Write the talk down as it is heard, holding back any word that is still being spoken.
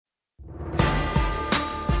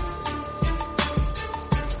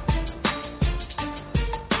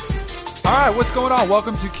right, what's going on?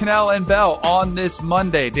 Welcome to Cannell and Bell on this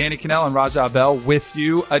Monday. Danny Cannell and Raja Bell with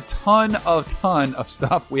you. A ton of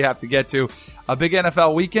stuff we have to get to. A big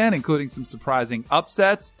NFL weekend, including some surprising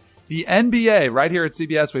upsets. The NBA, right here at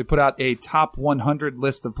CBS, we put out a top 100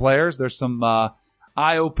 list of players. There's some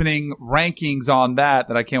eye-opening rankings on that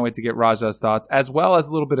I can't wait to get Raja's thoughts, as well as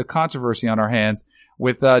a little bit of controversy on our hands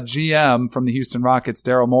with GM from the Houston Rockets,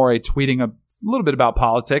 Daryl Morey, tweeting a little bit about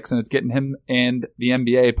politics, and it's getting him and the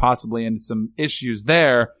NBA possibly into some issues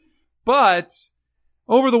there. But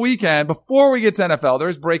over the weekend, before we get to NFL,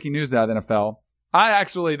 there's breaking news out of NFL.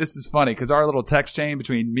 This is funny because our little text chain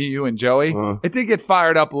between me, you, and Joey, it did get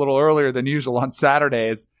fired up a little earlier than usual on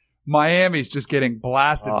Saturdays. Miami's just getting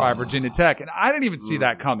blasted by Virginia Tech, and I didn't even see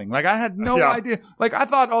that coming. Like, I had no idea. Like, I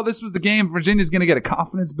thought, this was the game. Virginia's going to get a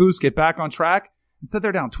confidence boost, get back on track. Instead,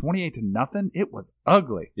 they're down 28-0. It was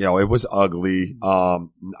ugly. Yeah, it was ugly.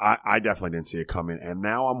 I definitely didn't see it coming, and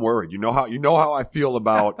now I'm worried. You know how I feel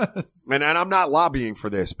about, and I'm not lobbying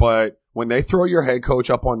for this, but when they throw your head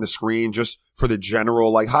coach up on the screen just for the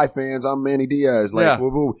general, like, hi fans, I'm Manny Diaz, like,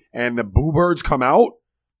 woo woo, and the boo birds come out,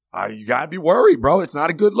 you gotta be worried, bro. It's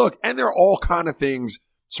not a good look, and there are all kind of things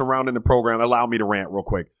surrounding the program. Allow me to rant real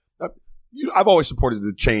quick. I've always supported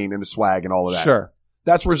the chain and the swag and all of that. Sure.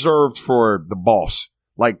 That's reserved for the boss,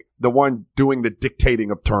 like the one doing the dictating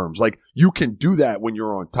of terms. Like, you can do that when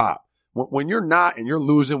you're on top. When you're not and you're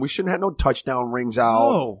losing, we shouldn't have no touchdown rings out.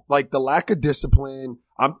 No. Like, the lack of discipline.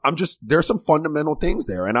 There's some fundamental things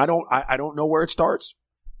there, and I don't know where it starts.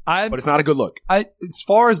 But it's not a good look. As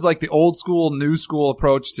far as like the old school, new school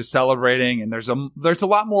approach to celebrating, and there's a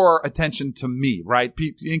lot more attention to me, right?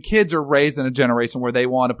 And kids are raised in a generation where they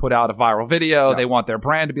want to put out a viral video. Yeah. They want their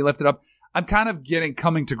brand to be lifted up. I'm kind of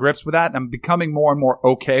coming to grips with that, and I'm becoming more and more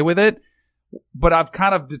okay with it. But I've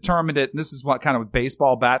kind of determined it, and this is what kind of with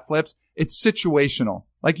baseball bat flips, it's situational.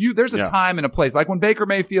 Like, there's a time and a place. Like when Baker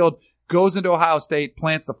Mayfield goes into Ohio State,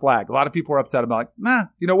 plants the flag. A lot of people are upset about, like,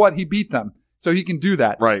 you know what? He beat them, so he can do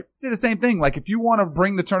that. Right. Say the same thing. Like, if you want to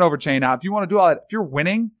bring the turnover chain out, if you want to do all that, if you're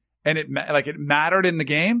winning and it mattered in the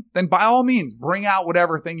game, then by all means, bring out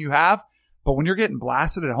whatever thing you have. But when you're getting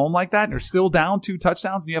blasted at home like that and you're still down 2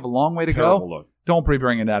 touchdowns and you have a long way to go, look. Don't be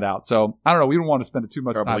bringing that out. So, I don't know. We don't want to spend too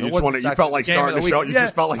much time. You felt like starting the show. You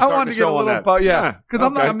just felt like starting the show on that.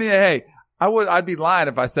 Because I'd be lying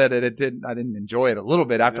if I said I didn't enjoy it a little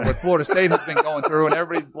bit after what Florida State has been going through and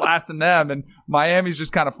everybody's blasting them and Miami's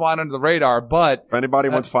just kind of flying under the radar. But if anybody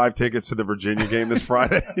wants 5 tickets to the Virginia game this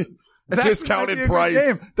Friday, discounted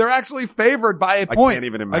price. They're actually favored by a point I can't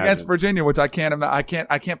even imagine. Against Virginia, which I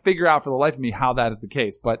can't figure out for the life of me how that is the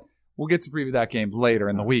case. But we'll get to preview that game later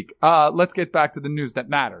in the week. Let's get back to the news that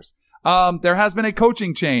matters. There has been a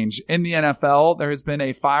coaching change in the NFL. There has been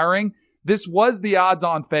a firing. This was the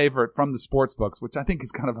odds-on favorite from the sports books, which I think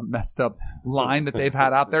is kind of a messed up line that they've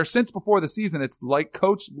had out there. Since before the season, it's like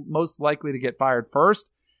coach most likely to get fired first.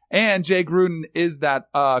 And Jay Gruden is that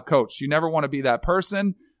coach. You never want to be that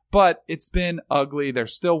person. But it's been ugly. They're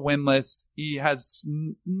still winless. He has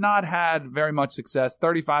not had very much success.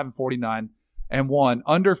 35-49 and 1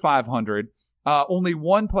 under 500. Only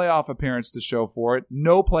 1 playoff appearance to show for it.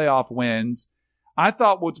 No playoff wins. I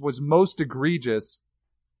thought what was most egregious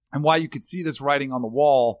and why you could see this writing on the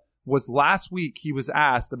wall was last week he was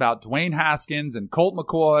asked about Dwayne Haskins and Colt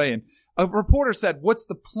McCoy. And a reporter said, what's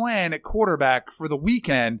the plan at quarterback for the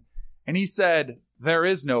weekend? And he said, there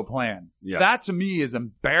is no plan. Yeah. That to me is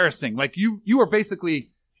embarrassing. Like you are basically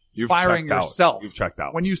firing yourself. You've checked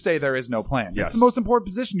out when you say there is no plan. Yes. It's the most important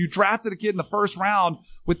position. You drafted a kid in the first round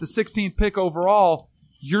with the 16th pick overall.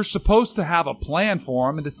 You're supposed to have a plan for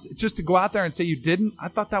him, and just to go out there and say you didn't, I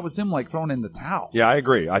thought that was him like throwing in the towel. Yeah, I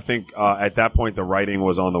agree. I think at that point the writing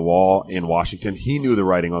was on the wall in Washington. He knew the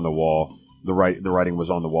writing on the wall. The writing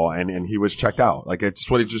was on the wall, and he was checked out. Like it's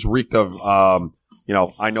what it just reeked of.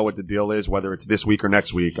 I know what the deal is. Whether it's this week or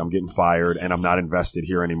next week, I'm getting fired, and I'm not invested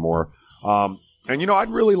here anymore. And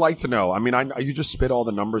I'd really like to know. I mean, you just spit all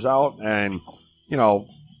the numbers out, and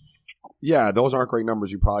yeah, those aren't great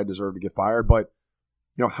numbers. You probably deserve to get fired, but.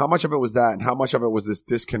 How much of it was that and how much of it was this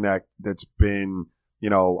disconnect that's been,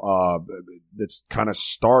 that's kind of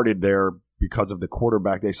started there because of the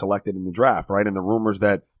quarterback they selected in the draft, right? And the rumors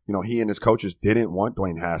that, he and his coaches didn't want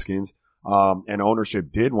Dwayne Haskins, and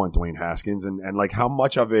ownership did want Dwayne Haskins. And like how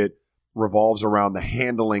much of it revolves around the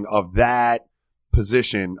handling of that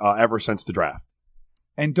position ever since the draft.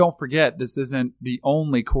 And don't forget, this isn't the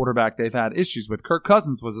only quarterback they've had issues with. Kirk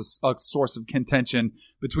Cousins was a source of contention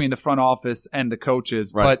between the front office and the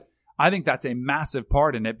coaches. Right. But I think that's a massive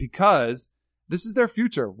part in it because this is their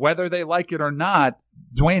future. Whether they like it or not,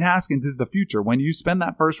 Dwayne Haskins is the future. When you spend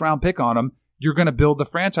that first-round pick on him, you're going to build the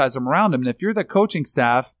franchise around him. And if you're the coaching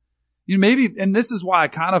staff, you know, maybe, and this is why I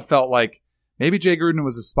kind of felt like maybe Jay Gruden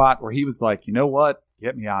was a spot where he was like, you know what,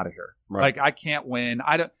 get me out of here. Right. Like, I can't win.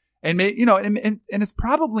 I don't, and you know, and it's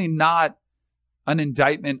probably not an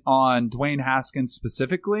indictment on Dwayne Haskins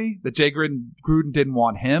specifically that Jay Gruden didn't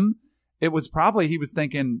want him. It was probably, he was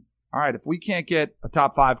thinking, all right, if we can't get a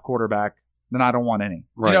top 5 quarterback, then I don't want any.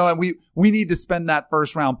 Right. You know, and we need to spend that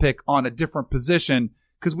first round pick on a different position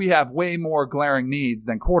because we have way more glaring needs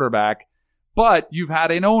than quarterback. But you've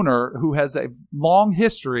had an owner who has a long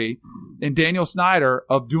history in Daniel Snyder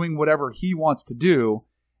of doing whatever he wants to do.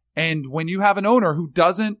 And when you have an owner who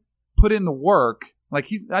doesn't put in the work, like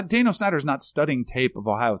Daniel Snyder's not studying tape of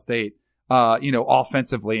Ohio State, you know,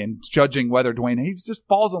 offensively and judging whether he just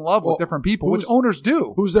falls in love with different people, which owners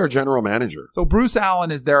do. Who's their general manager? So Bruce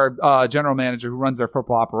Allen is their general manager who runs their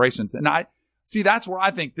football operations. And that's where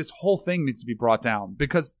I think this whole thing needs to be brought down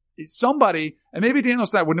because somebody, and maybe Daniel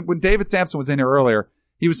Snyder, when David Sampson was in here earlier,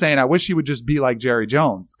 he was saying, I wish he would just be like Jerry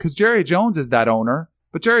Jones because Jerry Jones is that owner,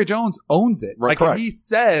 but Jerry Jones owns it. Right, like he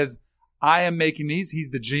says, I am making these.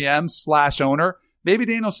 He's the GM/owner. Maybe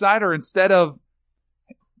Daniel Snyder, instead of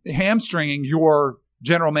hamstringing your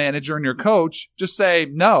general manager and your coach, just say,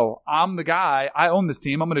 no, I'm the guy. I own this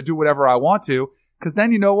team. I'm going to do whatever I want to. Because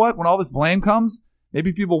then you know what? When all this blame comes,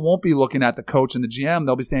 maybe people won't be looking at the coach and the GM.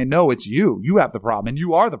 They'll be saying, no, it's you. You have the problem, and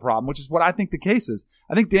you are the problem, which is what I think the case is.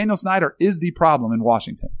 I think Daniel Snyder is the problem in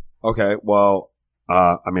Washington. Okay, well,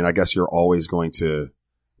 I mean, I guess you're always going to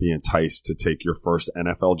be enticed to take your first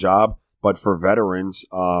NFL job. But for veterans,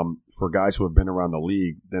 for guys who have been around the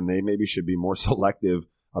league, then they maybe should be more selective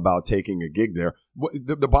about taking a gig there.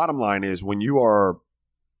 The bottom line is when you are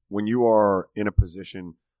in a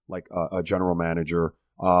position like a general manager,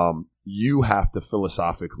 you have to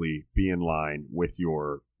philosophically be in line with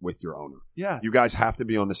your owner. Yes. You guys have to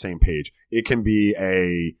be on the same page. It can be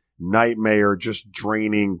a nightmare, just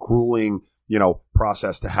draining, grueling,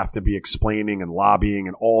 process to have to be explaining and lobbying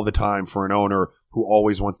and all the time for an owner who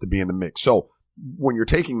always wants to be in the mix. So when you're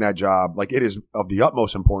taking that job, like, it is of the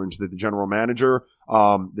utmost importance that the general manager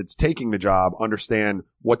that's taking the job understand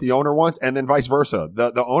what the owner wants, and then vice versa.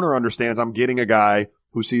 The owner understands I'm getting a guy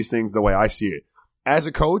who sees things the way I see it. As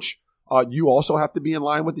a coach, you also have to be in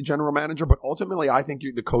line with the general manager, but ultimately I think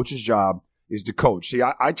the coach's job is to coach. See,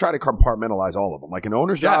 I try to compartmentalize all of them. Like, an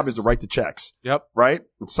owner's job is to write the checks. Yep. Right?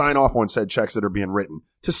 And sign off on said checks that are being written.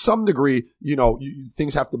 To some degree,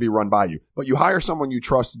 things have to be run by you. But you hire someone you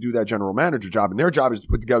trust to do that general manager job, and their job is to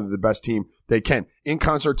put together the best team they can, in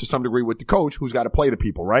concert to some degree with the coach, who's got to play the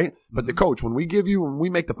people, right? Mm-hmm. But the coach, when we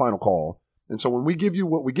make the final call, and so when we give you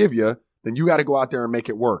what we give you, then you got to go out there and make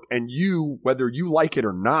it work. And you, whether you like it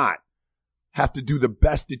or not, have to do the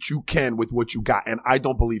best that you can with what you got. And I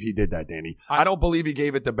don't believe he did that, Danny. I don't believe he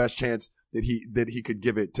gave it the best chance that he could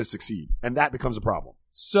give it to succeed. And that becomes a problem.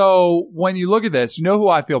 So when you look at this, you know who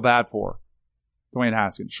I feel bad for? Dwayne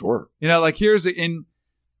Haskins. Sure. Like, he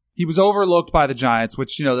was overlooked by the Giants,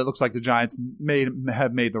 which, that looks like the Giants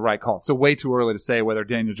have made the right call. So way too early to say whether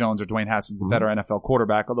Daniel Jones or Dwayne Haskins is a better NFL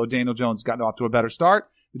quarterback. Although Daniel Jones has gotten off to a better start.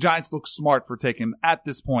 The Giants look smart for taking him at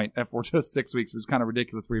this point for just 6 weeks. It was kind of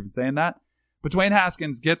ridiculous for even saying that. But Dwayne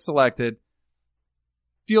Haskins gets selected,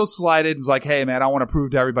 feels slighted, and was like, hey, man, I want to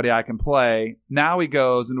prove to everybody I can play. Now he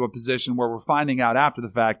goes into a position where we're finding out after the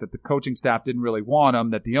fact that the coaching staff didn't really want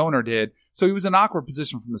him, that the owner did. So he was in an awkward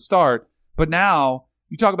position from the start. But now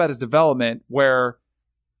you talk about his development where,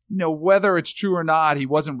 whether it's true or not, he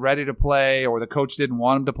wasn't ready to play or the coach didn't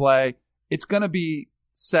want him to play. It's going to be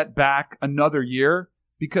set back another year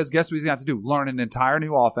because guess what he's going to have to do? Learn an entire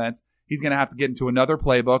new offense. He's going to have to get into another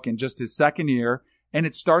playbook in just his second year. And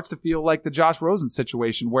it starts to feel like the Josh Rosen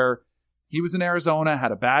situation where he was in Arizona,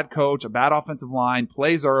 had a bad coach, a bad offensive line,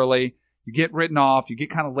 plays early. You get written off. You get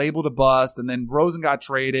kind of labeled a bust. And then Rosen got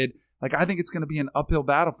traded. Like, I think it's going to be an uphill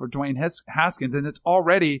battle for Dwayne Haskins. And it's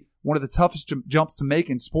already one of the toughest jumps to make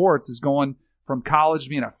in sports is going from college to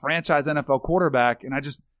being a franchise NFL quarterback. And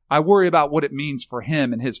I worry about what it means for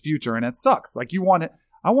him and his future. And it sucks. Like,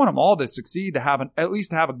 I want them all to succeed, to have at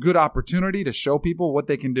least have a good opportunity to show people what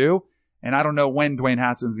they can do. And I don't know when Dwayne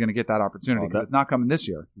Haskins is going to get that opportunity because it's not coming this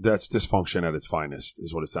year. That's dysfunction at its finest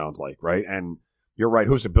is what it sounds like, right? And you're right.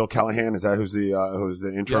 Who's it? Bill Callahan? Is that who's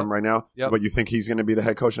the interim right now? Yep. But you think he's going to be the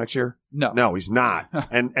head coach next year? No, he's not.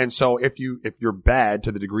 and so if you're bad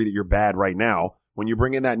to the degree that you're bad right now, when you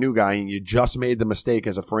bring in that new guy and you just made the mistake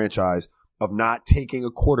as a franchise of not taking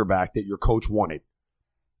a quarterback that your coach wanted,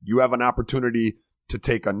 you have an opportunity to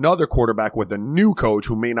take another quarterback with a new coach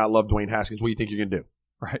who may not love Dwayne Haskins. What do you think you're going to do?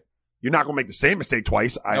 Right. you're not going to make the same mistake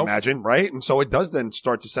twice, I Nope. imagine, right? And so it does then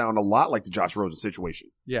start to sound a lot like the Josh Rosen situation.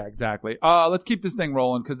 Yeah, exactly. Let's keep this thing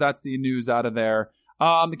rolling because that's the news out of there.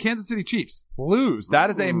 The Kansas City Chiefs lose. That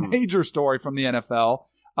is a major story from the NFL.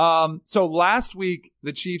 So last week,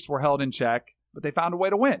 the Chiefs were held in check, but they found a way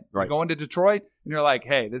to win. Right. You go into Detroit, and you're like,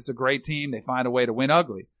 hey, this is a great team. They find a way to win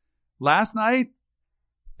ugly. Last night,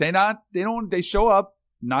 they show up,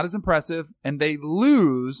 not as impressive, and they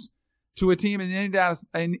lose to a team in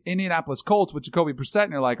the Indianapolis Colts with Jacoby Brissett,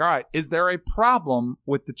 and you're like, all right, is there a problem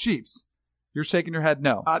with the Chiefs? You're shaking your head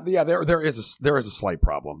no. Yeah, there is a slight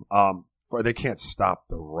problem. They can't stop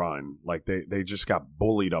the run. Like they just got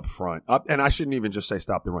bullied up front. And I shouldn't even just say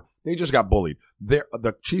stop the run. They just got bullied.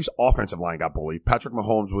 The Chiefs' offensive line got bullied. Patrick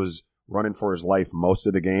Mahomes was running for his life most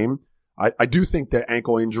of the game. I do think the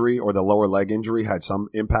ankle injury or the lower leg injury had some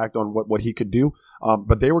impact on what he could do.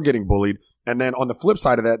 But they were getting bullied. And then on the flip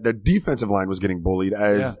side of that, the defensive line was getting bullied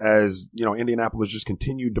as Indianapolis just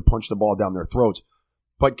continued to punch the ball down their throats.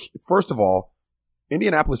 But first of all,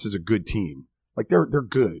 Indianapolis is a good team. Like they're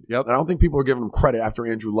good. Yep. And I don't think people are giving them credit after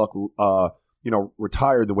Andrew Luck,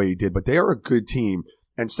 retired the way he did, but they are a good team.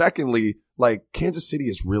 And secondly, like Kansas City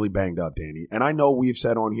is really banged up, Danny. And I know we've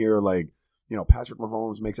said on here, like, Patrick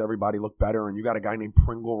Mahomes makes everybody look better, and you got a guy named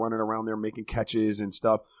Pringle running around there making catches and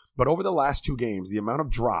stuff. But over the last 2 games, the amount of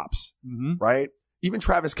drops, right? Even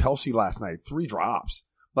Travis Kelce last night, 3 drops.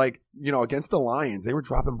 Like, against the Lions, they were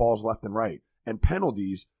dropping balls left and right. And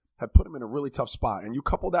penalties have put them in a really tough spot. And you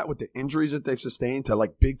couple that with the injuries that they've sustained to,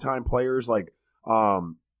 like, big-time players like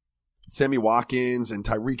Sammy Watkins and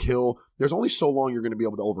Tyreek Hill, there's only so long you're going to be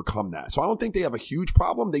able to overcome that. So I don't think they have a huge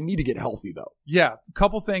problem. They need to get healthy, though. Yeah, a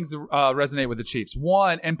couple things resonate with the Chiefs.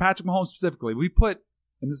 One, and Patrick Mahomes specifically,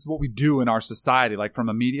 and this is what we do in our society, like from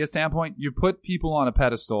a media standpoint, you put people on a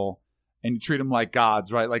pedestal and you treat them like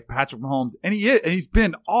gods, right? Like Patrick Mahomes, and he's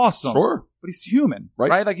been awesome. Sure. But he's human,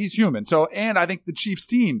 right? Like he's human. So, and I think the Chiefs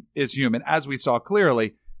team is human, as we saw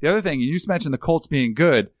clearly. The other thing, you just mentioned the Colts being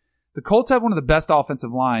good. The Colts had one of the best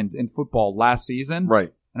offensive lines in football last season.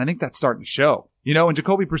 Right. And I think that's starting to show. And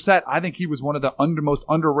Jacoby Brissett, I think he was one of the most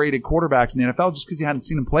underrated quarterbacks in the NFL just because you hadn't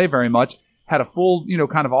seen him play very much. Had a full,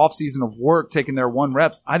 kind of offseason of work, taking their 1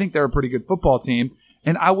 reps. I think they're a pretty good football team.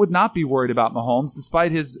 And I would not be worried about Mahomes,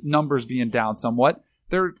 despite his numbers being down somewhat.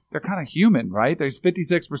 They're kind of human, right? There's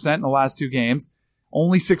 56% in the last 2 games,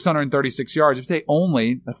 only 636 yards. If you say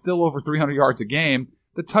only, that's still over 300 yards a game.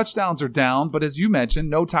 The touchdowns are down, but as you mentioned,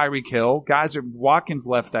 no Tyreek Hill. Watkins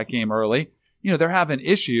left that game early. They're having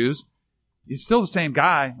issues. He's still the same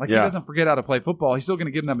guy. He doesn't forget how to play football. He's still going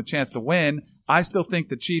to give them a chance to win. I still think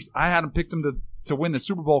the Chiefs, I had them picked them to win the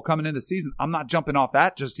Super Bowl coming into the season. I'm not jumping off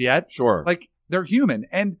that just yet. Sure. They're human.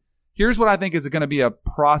 And here's what I think is going to be a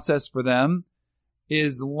process for them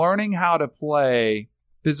is learning how to play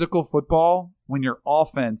physical football when your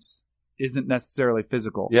offense isn't necessarily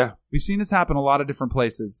physical. Yeah. We've seen this happen a lot of different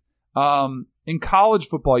places. In college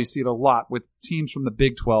football, you see it a lot with teams from the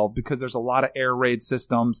Big 12 because there's a lot of air raid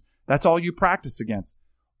systems. That's all you practice against.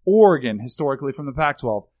 Oregon, historically from the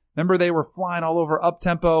Pac-12. Remember, they were flying all over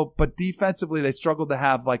up-tempo, but defensively they struggled to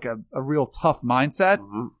have like a real tough mindset.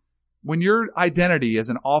 Mm-hmm. When your identity is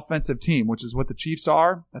an offensive team, which is what the Chiefs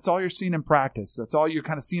are, that's all you're seeing in practice. That's all you're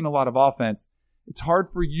kind of seeing a lot of offense. It's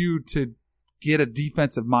hard for you to get a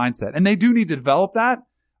defensive mindset. And they do need to develop that,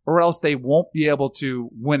 or else they won't be able to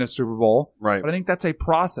win a Super Bowl. Right. But I think that's a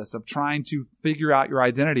process of trying to figure out your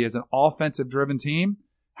identity as an offensive-driven team.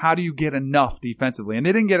 How do you get enough defensively? And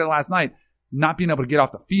they didn't get it last night, not being able to get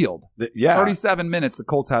off the field. 37 minutes, the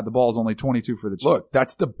Colts had the ball, is only 22 for the Chiefs. Look,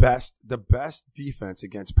 that's the best defense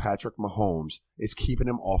against Patrick Mahomes is keeping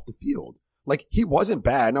him off the field. Like, he wasn't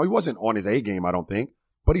bad. No, he wasn't on his A game, I don't think.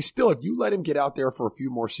 But he's still, if you let him get out there for a few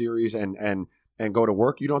more series and go to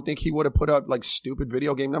work, you don't think he would have put up like stupid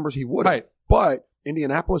video game numbers? He would have. Right. But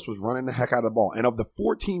Indianapolis was running the heck out of the ball. And of the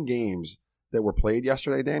 14 games that were played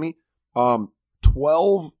yesterday, Danny,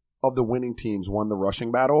 12 of the winning teams won the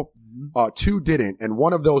rushing battle. 2 didn't. And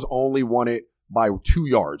one of those only won it by 2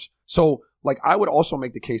 yards. So, like, I would also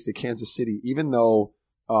make the case that Kansas City, even though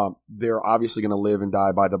they're obviously going to live and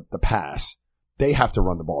die by the pass, they have to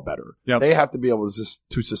run the ball better. Yep. They have to be able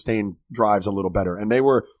to sustain drives a little better. And they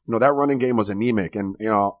were, that running game was anemic. And,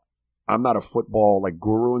 I'm not a football like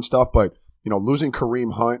guru and stuff, but, losing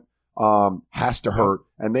Kareem Hunt has to hurt.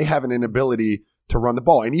 And they have an inability to run the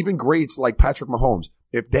ball. And even greats like Patrick Mahomes,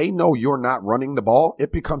 if they know you're not running the ball,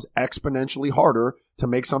 it becomes exponentially harder to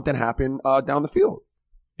make something happen down the field.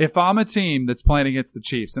 If I'm a team that's playing against the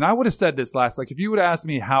Chiefs, and I would have said this if you would have asked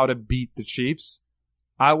me how to beat the Chiefs,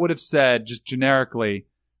 I would have said just generically,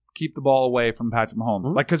 keep the ball away from Patrick Mahomes.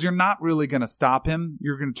 Mm-hmm. Like, because you're not really going to stop him.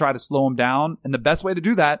 You're going to try to slow him down. And the best way to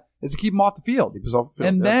do that is to keep him off the field. Keep us off the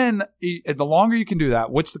field. And then the longer you can do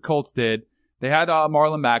that, which the Colts did, they had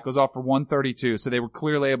Marlon Mack goes off for 132, so they were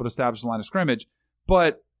clearly able to establish the line of scrimmage.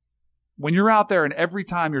 But when you're out there and every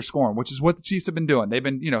time you're scoring, which is what the Chiefs have been doing, they've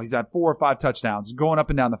been, he's had 4 or 5 touchdowns going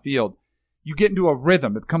up and down the field. You get into a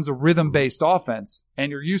rhythm. It becomes a rhythm-based offense,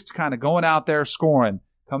 and you're used to kind of going out there, scoring,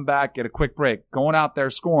 come back, get a quick break, going out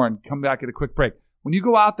there, scoring, come back, get a quick break. When you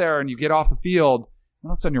go out there and you get off the field,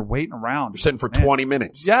 all of a sudden you're waiting around. You're sitting for 20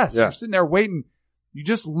 minutes. Yes, You're sitting there waiting. You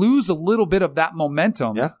just lose a little bit of that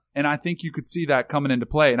momentum. Yeah. And I think you could see that coming into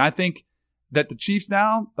play. And I think that the Chiefs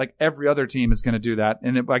now, like every other team, is going to do that.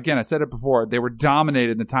 And again, I said it before, they were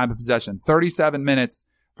dominated in the time of possession. 37 minutes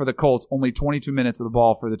for the Colts, only 22 minutes of the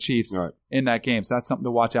ball for the Chiefs in that game. So that's something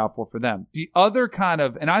to watch out for them. The other kind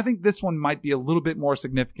of, and I think this one might be a little bit more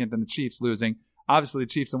significant than the Chiefs losing. Obviously, the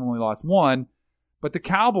Chiefs have only lost 1, but the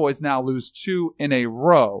Cowboys now lose 2 in a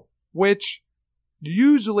row, which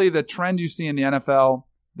usually the trend you see in the NFL,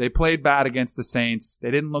 they played bad against the Saints.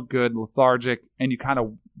 They didn't look good, lethargic, and you kind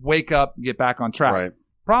of wake up and get back on track. Right.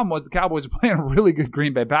 Problem was the Cowboys were playing a really good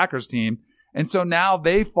Green Bay Packers team, and so now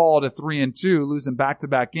they fall to 3-2, losing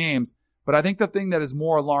back-to-back games. But I think the thing that is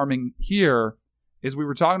more alarming here is we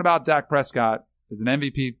were talking about Dak Prescott as an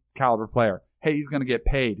MVP caliber player. Hey, he's going to get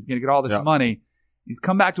paid. He's going to get all this money. He's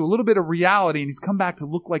come back to a little bit of reality, and he's come back to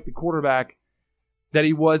look like the quarterback that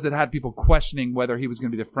he was that had people questioning whether he was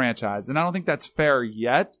going to be the franchise. And I don't think that's fair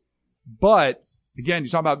yet. But, again, you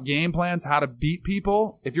talk about game plans, how to beat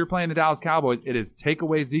people. If you're playing the Dallas Cowboys, it is take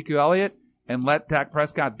away Ezekiel Elliott and let Dak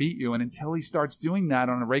Prescott beat you. And until he starts doing that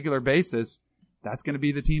on a regular basis, that's going to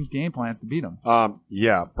be the team's game plans to beat him.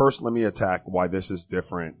 First, let me attack why this is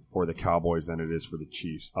different for the Cowboys than it is for the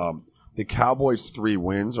Chiefs. The Cowboys' 3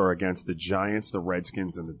 wins are against the Giants, the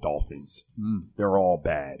Redskins, and the Dolphins. They're all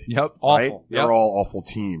bad. Yep, awful. Right? Yep. They're all awful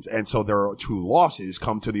teams. And so their 2 losses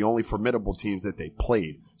come to the only formidable teams that they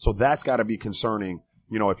played. So that's got to be concerning,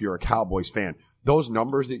 if you're a Cowboys fan. Those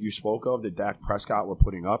numbers that you spoke of that Dak Prescott were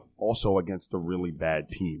putting up, also against the really bad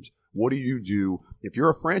teams. What do you do if you're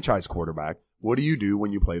a franchise quarterback? What do you do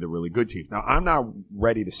when you play the really good teams? Now, I'm not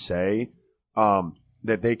ready to say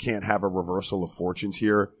that they can't have a reversal of fortunes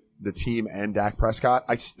here, the team and Dak Prescott.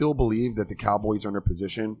 I still believe that the Cowboys are in a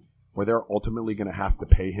position where they're ultimately going to have to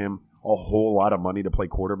pay him a whole lot of money to play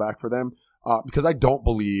quarterback for them because I don't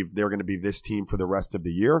believe they're going to be this team for the rest of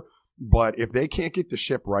the year. But if they can't get the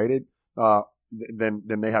ship righted, then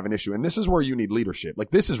they have an issue. And this is where you need leadership.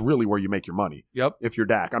 Like, this is really where you make your money. Yep. If you're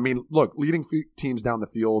Dak. I mean, look, leading teams down the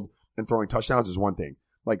field and throwing touchdowns is one thing.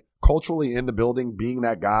 Like, culturally in the building, being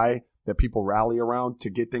that guy that people rally around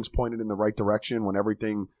to get things pointed in the right direction when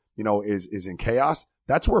everything is in chaos.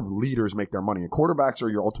 That's where leaders make their money. And quarterbacks are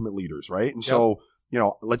your ultimate leaders, right? And so,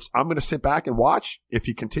 I'm going to sit back and watch. If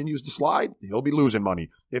he continues to slide, he'll be losing money.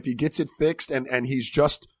 If he gets it fixed and he's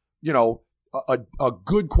just, a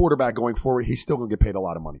good quarterback going forward, he's still going to get paid a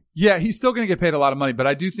lot of money. Yeah, he's still going to get paid a lot of money, but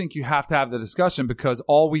I do think you have to have the discussion because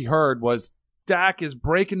all we heard was Dak is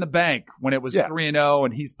breaking the bank when it was 3-0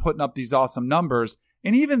 and he's putting up these awesome numbers.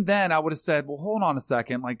 And even then, I would have said, well, hold on a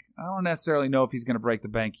second. Like, I don't necessarily know if he's going to break the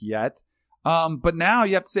bank yet. But now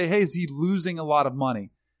you have to say, hey, is he losing a lot of money?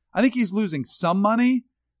 I think he's losing some money,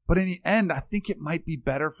 but in the end, I think it might be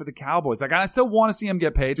better for the Cowboys. Like, I still want to see him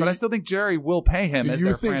get paid, but I still think Jerry will pay him as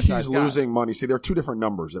their franchise guy. Do you think he's losing money? See, there are 2 different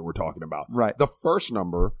numbers that we're talking about. Right. The first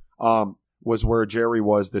number was where Jerry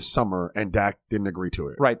was this summer, and Dak didn't agree to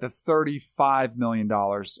it. Right, the $35 million.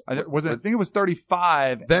 I think it was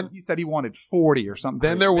 35. Then he said he wanted 40 or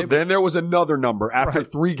something. Then there was another number after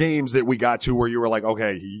 3 games that we got to where you were like,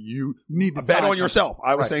 okay, you need to bet on yourself.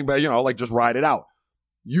 I was saying, but just ride it out.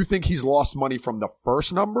 You think he's lost money from the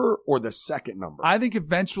first number or the second number? I think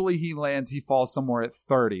eventually he falls somewhere at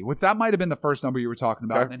 30, which that might have been the first number you were talking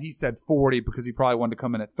about. Okay. And he said 40 because he probably wanted to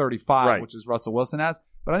come in at 35, which is Russell Wilson has.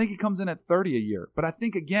 But I think he comes in at 30 a year. But I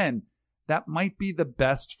think, again, that might be the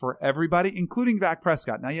best for everybody, including Dak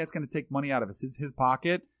Prescott. Now, it's going to take money out of his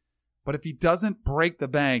pocket. But if he doesn't break the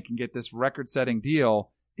bank and get this record-setting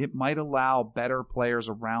deal, it might allow better players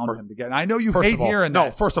around him to get. And I know you hate hearing that.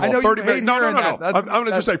 No, first of all, $30 million. No. I'm going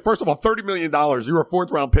to just say, first of all, $30 million. You're a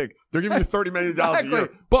 4th-round pick. They're giving you $30 million a year.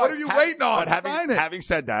 But what are you waiting on? Having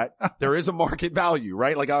said that, there is a market value,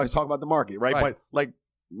 right? Like I always talk about the market, right? But like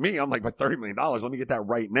me, I'm like, but $30 million. Let me get that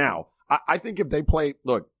right now. I think if they play,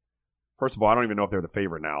 look. First of all, I don't even know if they're the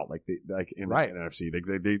favorite now. Like in the NFC,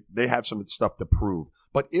 they have some stuff to prove.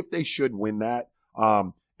 But if they should win that,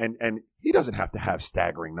 and he doesn't have to have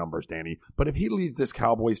staggering numbers, Danny. But if he leads this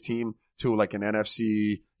Cowboys team to like an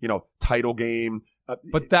NFC, title game,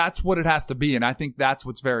 But that's what it has to be, and I think that's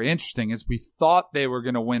what's very interesting is we thought they were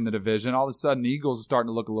going to win the division. All of a sudden, the Eagles are starting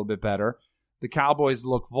to look a little bit better. The Cowboys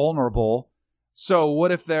look vulnerable. So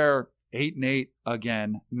what if they're 8-8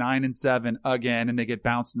 again, 9-7 again, and they get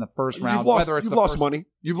bounced in the first round? You've lost money.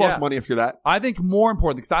 You've lost money if you're that. I think more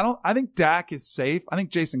important, because I think Dak is safe. I think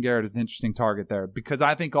Jason Garrett is an interesting target there, because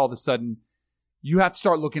I think all of a sudden you have to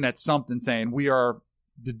start looking at something saying we are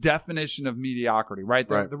the definition of mediocrity, right?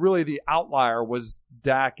 Really the outlier was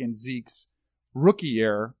Dak and Zeke's rookie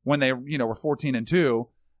year when they, were 14-2,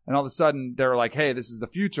 and all of a sudden they're like, hey, this is the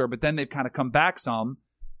future, but then they've kind of come back some,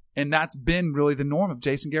 and that's been really the norm of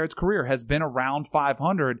Jason Garrett's career, has been around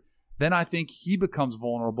 500. Then I think he becomes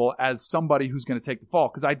vulnerable as somebody who's going to take the fall,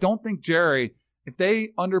 because I don't think Jerry, if they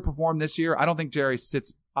underperform this year, I don't think Jerry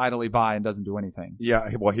sits idly by and doesn't do anything.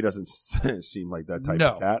 Yeah, well, he doesn't seem like that type No.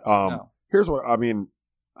 of cat. No. Here's what I mean.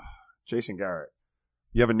 Jason Garrett,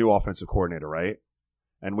 you have a new offensive coordinator, right?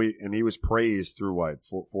 And he was praised through what,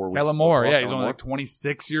 4 weeks? Kellen Moore, yeah, he's only like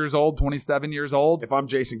 26 years old, 27 years old. If I'm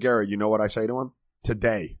Jason Garrett, you know what I say to him?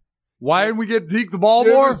 Today. Why didn't we get Zeke the ball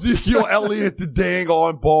more? Ezekiel Elliott the dang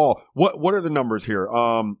on ball. What are the numbers here?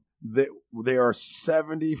 They are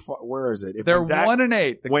 75. Where is it? They're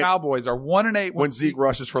 1-8. The Cowboys are 1-8 when Zeke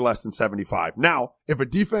rushes for less than 75. Now, if a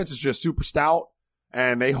defense is just super stout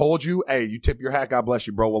and they hold you, hey, you tip your hat, God bless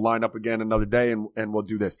you, bro. We'll line up again another day and we'll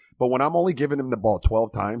do this. But when I'm only giving him the ball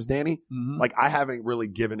 12 times, Danny, like I haven't really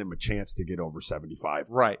given him a chance to get over 75.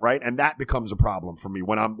 Right. Right? And that becomes a problem for me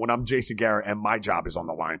when I'm Jason Garrett and my job is on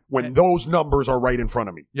the line. When those numbers are right in front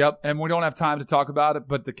of me. Yep. And we don't have time to talk about it,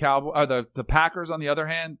 but the Packers, on the other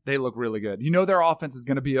hand, they look really good. Their offense is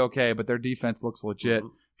going to be okay, but their defense looks legit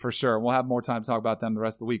for sure. We'll have more time to talk about them the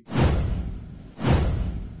rest of the week.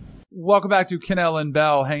 Welcome back to Cannell and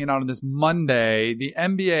Bell, hanging out on this Monday. The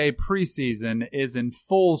NBA preseason is in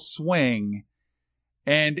full swing.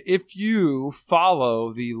 And if you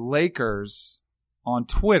follow the Lakers on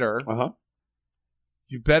Twitter,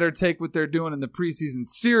 you better take what they're doing in the preseason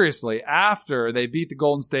seriously. After they beat the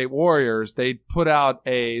Golden State Warriors, they put out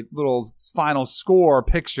a little final score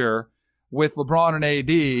picture with LeBron and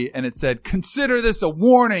AD, and it said, "Consider this a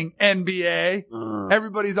warning, NBA.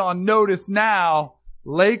 Everybody's on notice now.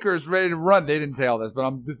 Lakers ready to run." They didn't say all this,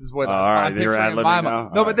 but this is what I'm picturing in my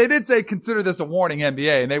mind. No, but they did say, "Consider this a warning,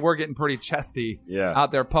 NBA," and they were getting pretty chesty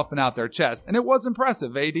out there, puffing out their chest. And it was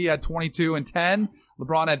impressive. AD had 22 and 10.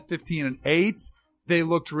 LeBron had 15 and 8. They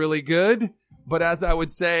looked really good. But as I would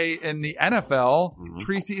say in the NFL,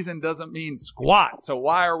 preseason doesn't mean squat. So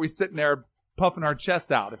why are we sitting there puffing our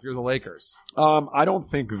chests out if you're the Lakers? I don't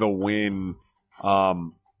think the win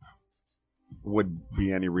would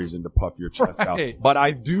be any reason to puff your chest out. But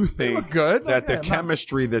I do think that the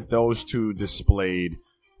chemistry that those two displayed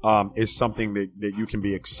is something that you can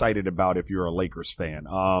be excited about if you're a Lakers fan.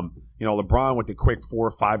 LeBron with the quick 4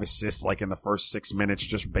 or 5 assists, like in the first 6 minutes,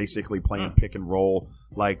 just basically playing pick and roll.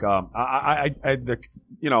 Like, Rondo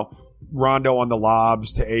on the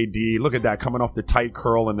lobs to AD. Look at that, coming off the tight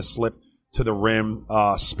curl and the slip to the rim,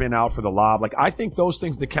 spin out for the lob. Like, I think those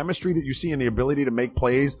things, the chemistry that you see and the ability to make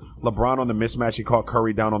plays, LeBron on the mismatch, he caught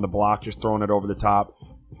Curry down on the block, just throwing it over the top,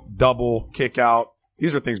 double, kick out.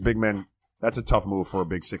 These are things big men, that's a tough move for a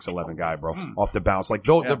big 6'11" guy, bro, off the bounce. Like,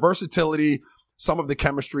 the versatility, some of the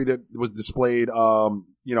chemistry that was displayed,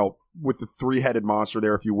 with the 3-headed monster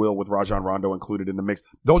there, if you will, with Rajon Rondo included in the mix.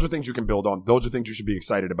 Those are things you can build on. Those are things you should be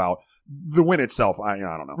excited about. The win itself, I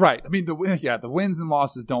don't know. Right. I mean, the wins and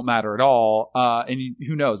losses don't matter at all.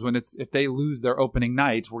 Who knows if they lose their opening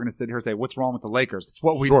night, we're going to sit here and say, what's wrong with the Lakers? It's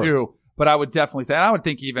what we do. But I would definitely say, and I would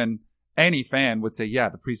think even any fan would say, yeah,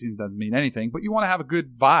 the preseason doesn't mean anything, but you want to have a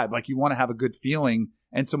good vibe. Like, you want to have a good feeling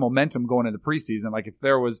and some momentum going into the preseason. Like, if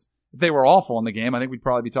they were awful in the game, I think we'd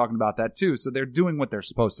probably be talking about that too. So they're doing what they're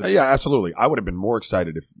supposed to do. Yeah, absolutely. I would have been more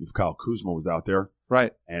excited if Kyle Kuzma was out there.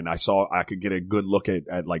 Right. And I could get a good look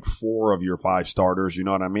at like 4 of your 5 starters, you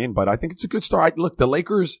know what I mean? But I think it's a good start. Look, the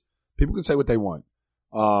Lakers, people can say what they want.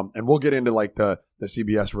 And we'll get into like the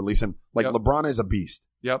CBS releasing. Like, LeBron is a beast.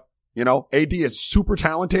 Yep. AD is super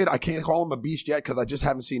talented. I can't call him a beast yet because I just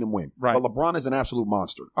haven't seen him win. Right. But LeBron is an absolute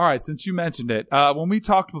monster. All right, since you mentioned it, when we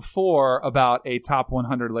talked before about a top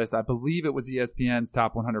 100 list, I believe it was ESPN's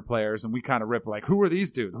top 100 players, and we kind of ripped like, who are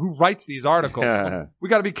these dudes? Who writes these articles? We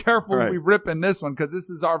got to be careful when we rip in this one because this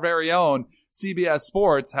is our very own. CBS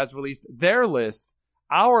Sports has released their list.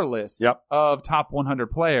 Our list of top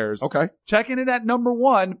 100 players. Okay. Checking it at number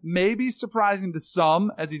 1, maybe surprising to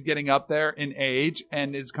some as he's getting up there in age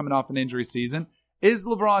and is coming off an injury season, is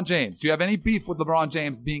LeBron James. Do you have any beef with LeBron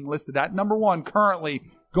James being listed at number 1 currently?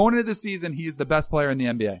 Going into the season, he is the best player in the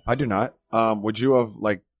NBA. I do not. Would you have,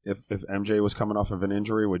 like, if MJ was coming off of an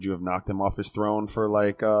injury, would you have knocked him off his throne for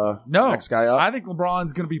No. next guy up? I think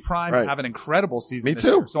LeBron's going to be primed to have an incredible season. Me this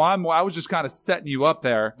too. Year. So I was just kind of setting you up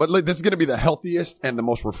there. But look, this is going to be the healthiest and the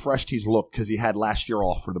most refreshed he's looked because he had last year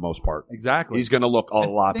off for the most part. Exactly. He's going to look a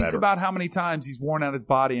lot better. Think about how many times he's worn out his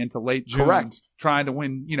body into late June trying to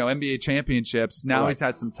win, NBA championships. Now he's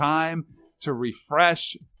had some time to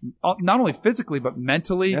refresh, not only physically but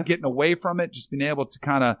mentally, getting away from it, just being able to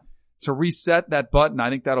kind of to reset that button. I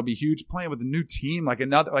think that'll be huge. Playing with a new team, like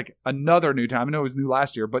another new team. I know it was new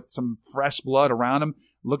last year, but some fresh blood around him.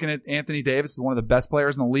 Looking at Anthony Davis as one of the best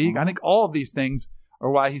players in the league. I think all of these things are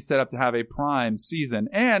why he's set up to have a prime season.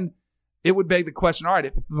 And it would beg the question, all right,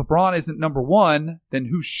 if LeBron isn't number one, then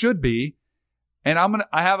who should be? And I don't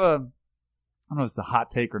know if it's a hot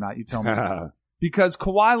take or not. You tell me. Because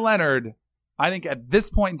Kawhi Leonard, I think at this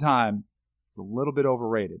point in time, is a little bit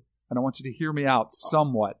overrated. And I want you to hear me out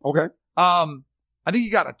somewhat. Okay. I think he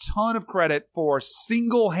got a ton of credit for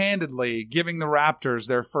single-handedly giving the Raptors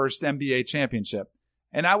their first NBA championship.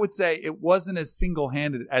 And I would say it wasn't as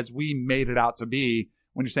single-handed as we made it out to be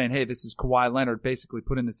when you're saying, hey, this is Kawhi Leonard basically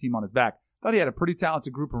putting this team on his back. I thought he had a pretty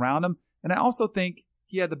talented group around him. And I also think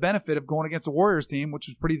he had the benefit of going against the Warriors team, which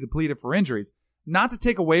was pretty depleted for injuries. Not to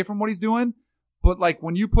take away from what he's doing, but like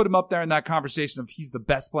when you put him up there in that conversation of he's the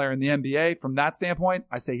best player in the NBA, from that standpoint,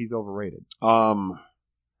 I say he's overrated. And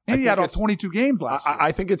he had all 22 games last year.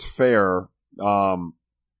 I think it's fair to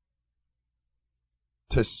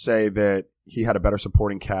say that he had a better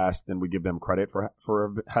supporting cast than we give them credit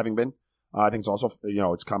for having been. I think it's also,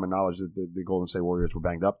 it's common knowledge that the Golden State Warriors were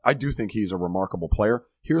banged up. I do think he's a remarkable player.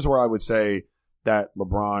 Here's where I would say that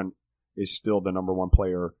LeBron is still the number one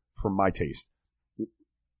player for my taste.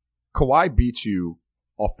 Kawhi beats you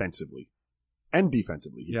offensively and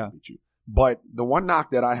defensively. He beat you. But the one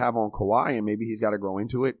knock that I have on Kawhi, and maybe he's got to grow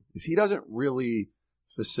into it, is he doesn't really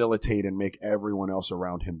facilitate and make everyone else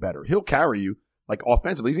around him better. He'll carry you, like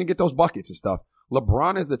offensively. He's going to get those buckets and stuff.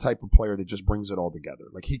 LeBron is the type of player that just brings it all together.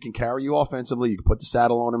 Like he can carry you offensively. You can put the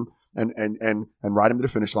saddle on him and ride him to the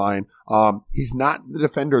finish line. He's not the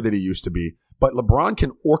defender that he used to be. But LeBron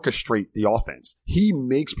can orchestrate the offense. He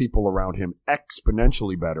makes people around him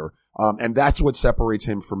exponentially better. And that's what separates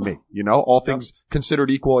him from me. All things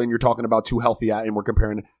considered equal, and you're talking about two healthy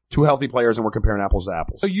players and we're comparing apples to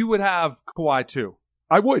apples. So you would have Kawhi too?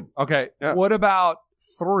 I would. Okay. Yeah. What about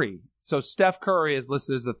 3? So Steph Curry is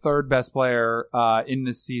listed as the third best player in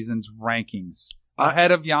this season's rankings.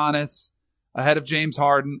 Ahead of Giannis, ahead of James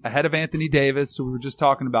Harden, ahead of Anthony Davis, who we were just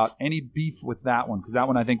talking about. Any beef with that one? Because that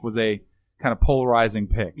one I think was a kind of polarizing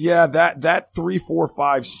pick. Yeah, that 3, 4,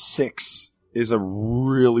 5, 6 is a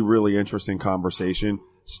really, really interesting conversation.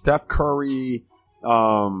 Steph Curry,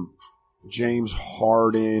 James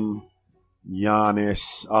Harden,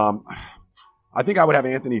 Giannis. I think I would have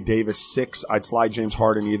Anthony Davis 6. I'd slide James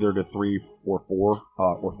Harden either to 3 or 4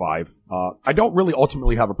 or 5. I don't really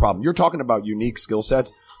ultimately have a problem. You're talking about unique skill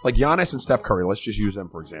sets. Like Giannis and Steph Curry, let's just use them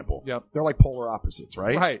for example. Yep. They're like polar opposites,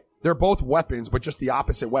 right? Right. They're both weapons, but just the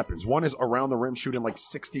opposite weapons. One is around the rim shooting like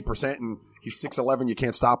 60% and he's 6'11", you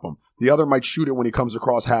can't stop him. The other might shoot it when he comes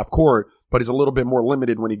across half court, but is a little bit more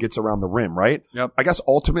limited when he gets around the rim, right? Yep. I guess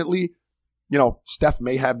ultimately, Steph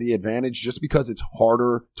may have the advantage just because it's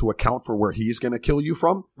harder to account for where he's going to kill you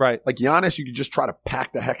from. Right. Like Giannis, you could just try to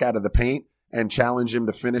pack the heck out of the paint and challenge him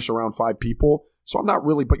to finish around 5 people. So I'm not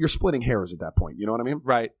really, but you're splitting hairs at that point. You know what I mean?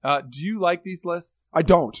 Right. Do you like these lists? I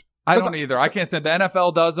don't. I don't either. I can't say the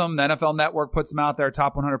NFL does them. The NFL Network puts them out there,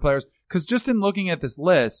 top 100 players. Because just in looking at this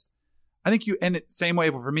list, I think you end it same way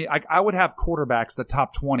for me. I would have quarterbacks the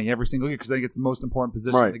top 20 every single year because I think it's the most important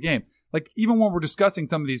position in the game. Like, even when we're discussing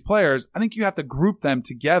some of these players, I think you have to group them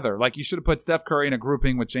together. Like, you should have put Steph Curry in a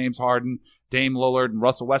grouping with James Harden, Dame Lillard, and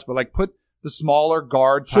Russell Westbrook. Like, put the smaller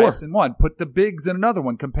guard types in one. Put the bigs in another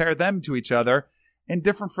one. Compare them to each other. And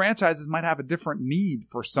different franchises might have a different need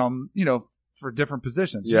for some, for different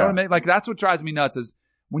positions. You know what I mean? Like, that's what drives me nuts is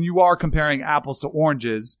when you are comparing apples to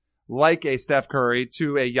oranges, like a Steph Curry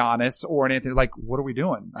to a Giannis or an Anthony, like, what are we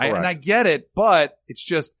doing? And I get it, but it's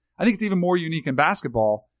just, I think it's even more unique in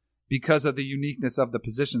basketball because of the uniqueness of the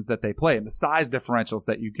positions that they play and the size differentials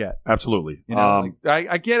that you get. Absolutely.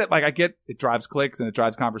 I get it. Like, I get it drives clicks and it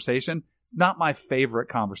drives conversation. Not my favorite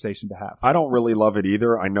conversation to have. I don't really love it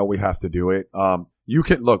either. I know we have to do it. You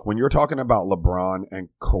can look when you're talking about LeBron and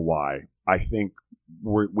Kawhi. I think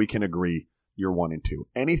we can agree you're 1 and 2.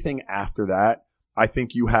 Anything after that, I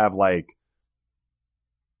think you have like,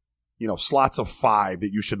 slots of 5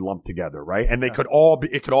 that you should lump together, right? And it could all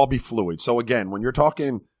be fluid. So again, when you're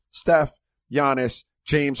talking Steph, Giannis,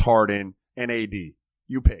 James Harden, and AD,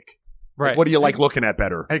 you pick. Right. Like, what do you like looking at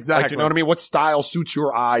better? Exactly. Like, you know what I mean? What style suits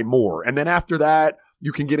your eye more? And then after that,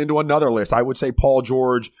 you can get into another list. I would say Paul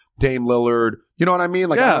George, Dame Lillard. You know what I mean?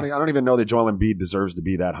 Like, Yeah. I don't even know that Joel Embiid deserves to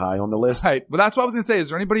be that high on the list. Right. But that's what I was going to say. Is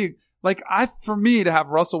there anybody like for me to have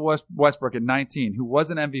Russell Westbrook at 19, who was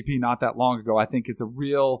an MVP not that long ago, I think is a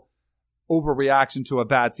real overreaction to a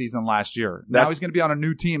bad season last year. Now he's going to be on a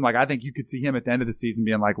new team. Like, I think you could see him at the end of the season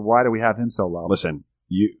being like, why do we have him so low? Listen,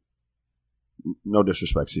 no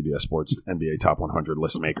disrespect, CBS Sports NBA Top 100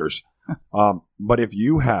 list makers. But if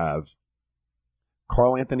you have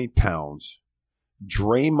Karl Anthony Towns,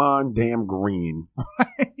 Draymond damn Green,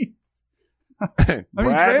 Right.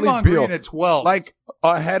 Bradley Draymond Beal, Green at 12. like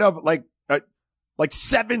ahead of like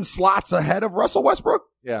 7 slots ahead of Russell Westbrook,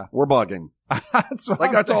 yeah. we're bugging. That's what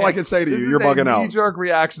I'm That's all saying. I can say to you. This You're is bugging a out. knee-jerk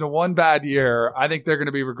reaction to one bad year. I think they're going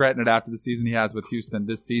to be regretting it after the season he has with Houston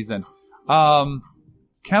this season.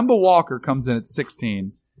 Kemba Walker comes in at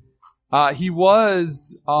 16. He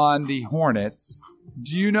was on the Hornets.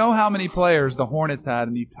 Do you know how many players the Hornets had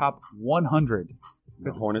in the top 100?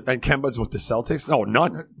 The Hornet and Kemba's with the Celtics? No,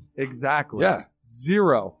 none. Exactly. Yeah.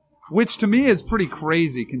 0. Which to me is pretty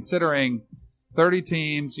crazy considering 30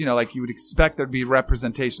 teams, like you would expect there'd be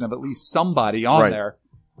representation of at least somebody on Right. there.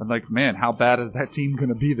 I'm like, man, how bad is that team going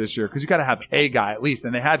to be this year? Because you got to have a guy at least.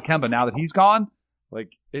 And they had Kemba. Now that he's gone,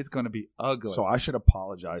 it's going to be ugly. So I should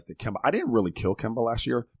apologize to Kemba. I didn't really kill Kemba last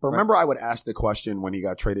year, but remember I would ask the question when he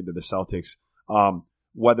got traded to the Celtics,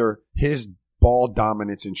 whether his ball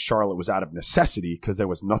dominance in Charlotte was out of necessity because there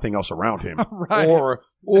was nothing else around him, Right. or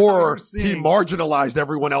We're he seeing- marginalized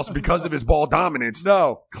everyone else because of his ball dominance.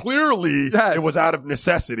 No. Clearly, Yes. it was out of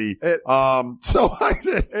necessity. It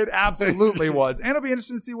absolutely was. And it'll be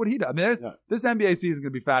interesting to see what he does. I mean, this NBA season is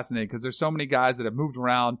going to be fascinating because there's so many guys that have moved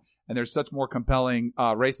around and there's such more compelling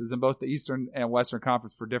races in both the Eastern and Western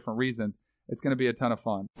Conference for different reasons. It's going to be a ton of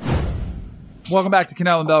fun. Welcome back to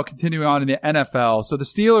Cannell and Bell, continuing on in the NFL. So the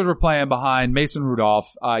Steelers were playing behind Mason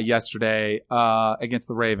Rudolph yesterday against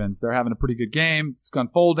the Ravens. They're having a pretty good game. It's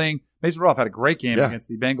unfolding. Mason Rudolph had a great game against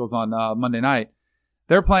the Bengals on Monday night.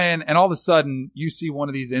 They're playing, and all of a sudden, you see one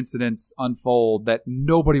of these incidents unfold that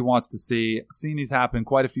nobody wants to see. I've seen these happen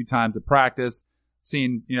quite a few times at practice.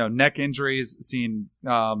 Seen, neck injuries, seen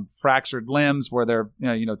fractured limbs where they're,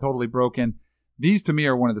 totally broken. These, to me,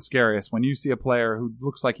 are one of the scariest when you see a player who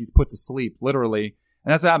looks like he's put to sleep, literally.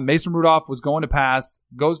 And that's what happened. Mason Rudolph was going to pass,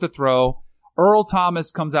 goes to throw. Earl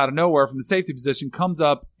Thomas comes out of nowhere from the safety position, comes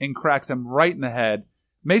up and cracks him right in the head.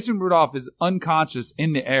 Mason Rudolph is unconscious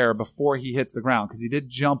in the air before he hits the ground because he did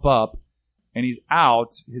jump up and he's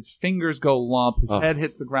out. His fingers go lump. His head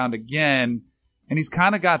hits the ground again. And he's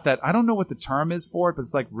kind of got that, I don't know what the term is for it, but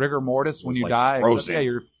it's like rigor mortis when you die. Frozen.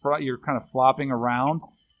 You're kind of flopping around.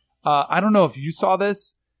 I don't know if you saw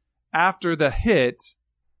this. After the hit,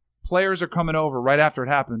 players are coming over right after it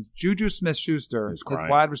happens. Juju Smith-Schuster, his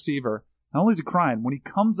wide receiver, not only is he crying, when he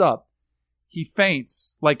comes up, he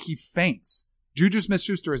faints. Juju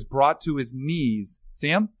Smith-Schuster is brought to his knees. See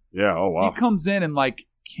him? Yeah, oh wow. He comes in and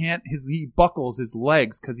he buckles his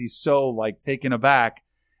legs because he's so taken aback.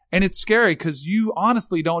 And it's scary because you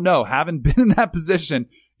honestly don't know. Having been in that position,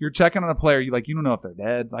 you're checking on a player, you don't know if they're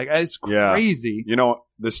dead. It's crazy. Yeah.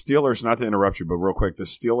 The Steelers, not to interrupt you, but real quick, the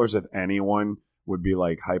Steelers, if anyone would be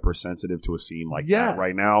hypersensitive to a scene like that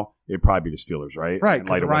right now, it'd probably be the Steelers, right? Right. In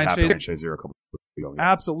light of what happened in Shazier a couple of weeks ago.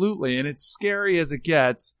 Yeah. Absolutely. And it's scary as it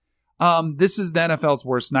gets. This is the NFL's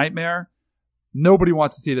worst nightmare. Nobody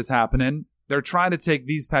wants to see this happening. They're trying to take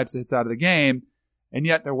these types of hits out of the game, and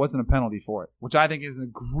yet there wasn't a penalty for it, which I think is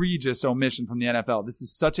an egregious omission from the NFL. This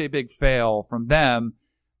is such a big fail from them.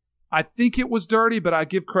 I think it was dirty, but I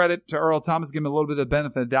give credit to Earl Thomas, give him a little bit of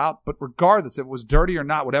benefit of the doubt. But regardless, if it was dirty or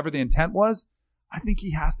not, whatever the intent was, I think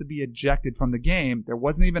he has to be ejected from the game. There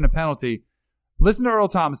wasn't even a penalty. Listen to Earl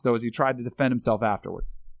Thomas, though, as he tried to defend himself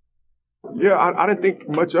afterwards. Yeah, I didn't think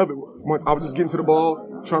much of it. Once I was just getting to the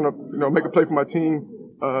ball, trying to make a play for my team.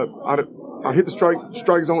 I hit the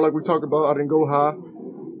strike zone like we talked about. I didn't go high.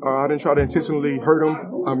 I didn't try to intentionally hurt him.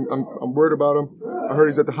 I'm worried about him. I heard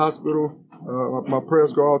he's at the hospital. My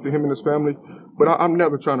prayers go out to him and his family. But I'm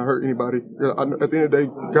never trying to hurt anybody. At the end of the day,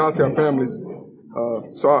 guys have families.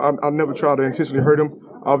 So I never try to intentionally hurt him.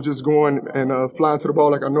 I was just going and flying to the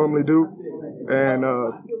ball like I normally do. And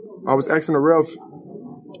I was asking the ref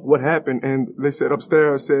what happened, and they said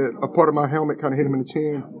upstairs, a part of my helmet kind of hit him in the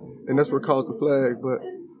chin, and that's what caused the flag. But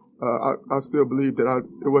I still believe that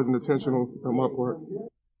it wasn't intentional on my part.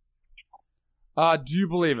 Do you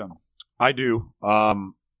believe him? I do.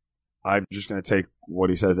 I'm just going to take what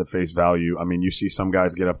he says at face value. I mean, you see some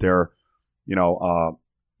guys get up there,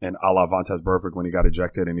 and a la Vontaze Burfict when he got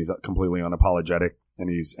ejected and he's completely unapologetic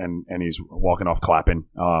and he's walking off clapping.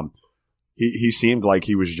 He seemed like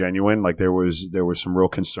he was genuine. Like there was some real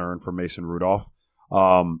concern for Mason Rudolph.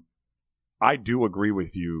 I do agree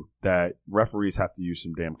with you that referees have to use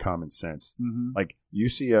some damn common sense. Mm-hmm. Like you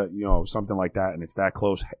see something like that and it's that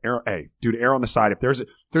close. Err on the side. If there's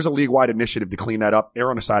a league wide initiative to clean that up, err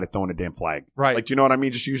on the side of throwing a damn flag. Right. Like, you know what I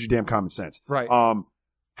mean? Just use your damn common sense. Right.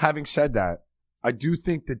 Having said that, I do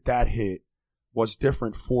think that hit was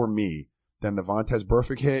different for me than the Vontaze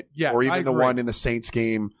Burfict hit, yes, or even the one in the Saints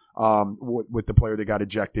game with the player that got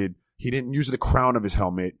ejected. He didn't use the crown of his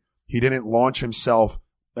helmet. He didn't launch himself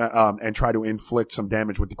and try to inflict some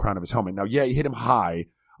damage with the crown of his helmet. Now, yeah, he hit him high,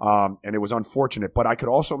 and it was unfortunate. But I could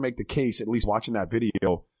also make the case, at least watching that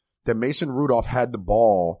video, that Mason Rudolph had the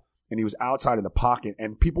ball and he was outside of the pocket,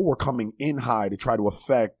 and people were coming in high to try to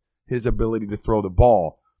affect his ability to throw the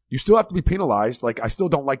ball. You still have to be penalized. Like, I still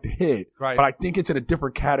don't like the hit, right, but I think it's in a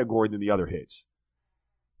different category than the other hits.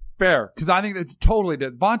 Fair, because I think it's totally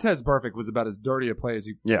different. Vontaze Burfict was about as dirty a play as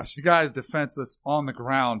you. Yes, the guy is defenseless on the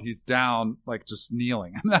ground. He's down, like just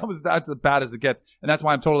kneeling. And that's as bad as it gets. And that's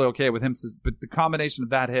why I'm totally okay with him. But the combination of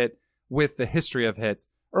that hit with the history of hits,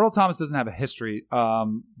 Earl Thomas doesn't have a history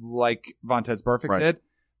like Vontaze Burfict did.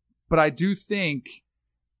 But I do think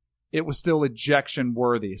it was still ejection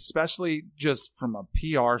worthy, especially just from a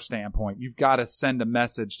PR standpoint. You've got to send a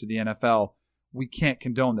message to the NFL. We can't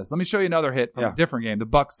condone this. Let me show you another hit from a different game, the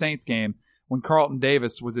Bucs-Saints game, when Carlton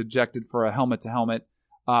Davis was ejected for a helmet-to-helmet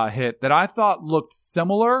hit that I thought looked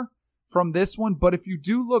similar from this one. But if you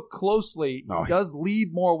do look closely, he does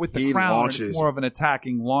lead more with the crown. And it's more of an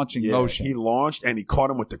attacking, launching motion. He launched, and he caught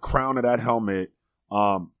him with the crown of that helmet.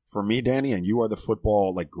 For me, Danny, and you are the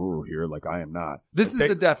football guru here, like I am not. This is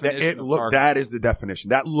the definition. That is the definition.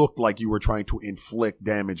 That looked like you were trying to inflict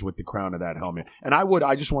damage with the crown of that helmet. And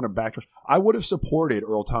I just want to backtrack. I would have supported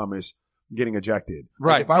Earl Thomas getting ejected.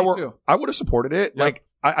 Right. Like I would have supported it. Yep. Like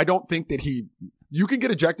I don't think that you can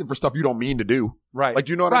get ejected for stuff you don't mean to do. Right. Like,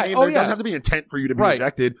 do you know what I mean? There doesn't have to be intent for you to be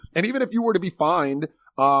ejected. And even if you were to be fined,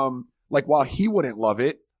 while he wouldn't love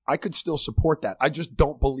it, I could still support that. I just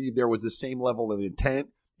don't believe there was the same level of intent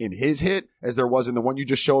in his hit as there was in the one you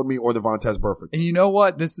just showed me or the Vontaze Burfict. And you know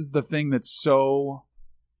what? This is the thing that's so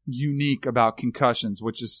unique about concussions,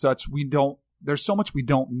 which is there's so much we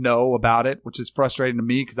don't know about it, which is frustrating to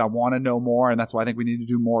me because I want to know more, and that's why I think we need to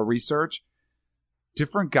do more research.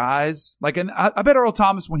 Different guys, and I bet Earl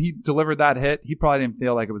Thomas, when he delivered that hit, he probably didn't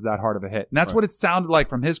feel like it was that hard of a hit. And that's what it sounded like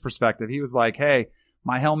from his perspective. He was like, hey,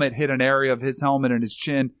 my helmet hit an area of his helmet and his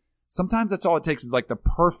chin. Sometimes that's all it takes is like the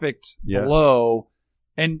perfect blow.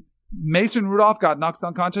 And Mason Rudolph got knocked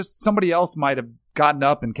unconscious. Somebody else might have gotten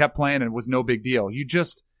up and kept playing and it was no big deal. You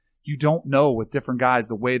don't know with different guys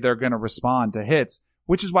the way they're going to respond to hits,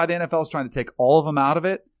 which is why the NFL is trying to take all of them out of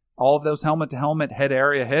it, all of those helmet-to-helmet head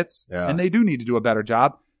area hits, and they do need to do a better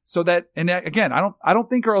job. So that, and again, I don't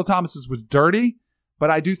think Earl Thomas's was dirty,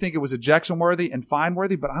 but I do think it was ejection worthy and fine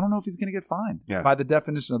worthy. But I don't know if he's going to get fined by the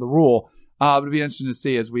definition of the rule. It'll be interesting to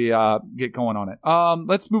see as we get going on it.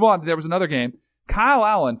 Let's move on. There was another game. Kyle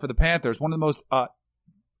Allen for the Panthers, one of the most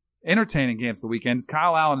entertaining games of the weekend. Is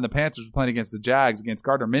Kyle Allen and the Panthers were playing against the Jags, against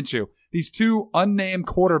Gardner Minshew. These two unnamed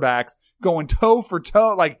quarterbacks going toe for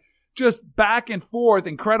toe, just back and forth,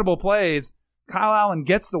 incredible plays. Kyle Allen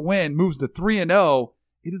gets the win, moves to 3-0.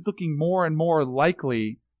 It is looking more and more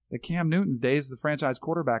likely that Cam Newton's days as the franchise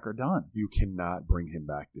quarterback are done. You cannot bring him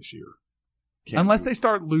back this year. Unless they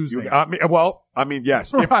start losing.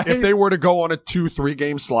 Yes. Right? If they were to go on a 2-3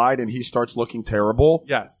 game slide and he starts looking terrible.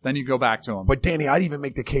 Yes, then you go back to him. But Danny, I'd even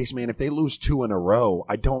make the case, man, if they lose 2 in a row,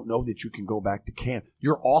 I don't know that you can go back to Cam.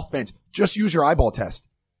 Your offense, just use your eyeball test.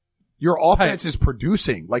 Your offense is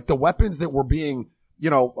producing. Like the weapons that were being,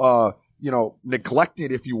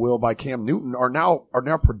 neglected, if you will, by Cam Newton are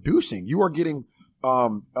now producing. You are getting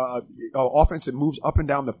offense that moves up and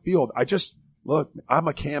down the field. Look, I'm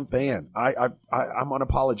a Cam fan. I'm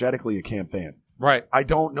unapologetically a Cam fan. Right. I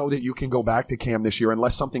don't know that you can go back to Cam this year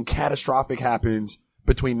unless something catastrophic happens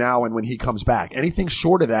between now and when he comes back. Anything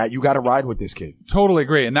short of that, you got to ride with this kid. Totally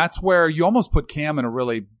agree. And that's where you almost put Cam in a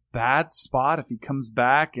really bad spot if he comes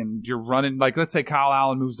back and you're running, let's say Kyle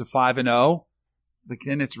Allen moves to 5-0.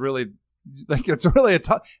 Then it's really a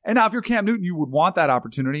tough. And now if you're Cam Newton, you would want that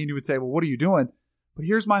opportunity and you would say, well, what are you doing? But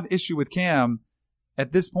here's my issue with Cam.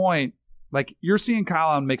 At this point, you're seeing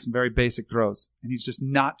Kyle Allen make some very basic throws, and he's just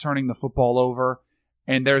not turning the football over,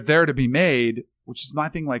 and they're there to be made, which is my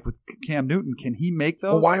thing, with Cam Newton. Can he make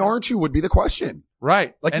those? Well, why aren't you would be the question.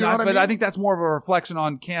 Right. You know what I mean? I think that's more of a reflection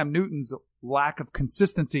on Cam Newton's lack of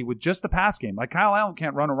consistency with just the pass game. Kyle Allen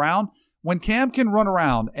can't run around. When Cam can run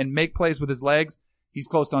around and make plays with his legs, he's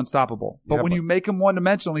close to unstoppable. But when you make him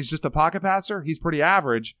one-dimensional, he's just a pocket passer, he's pretty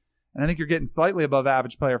average. And I think you're getting slightly above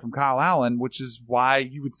average player from Kyle Allen, which is why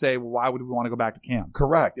you would say, well, why would we want to go back to Cam?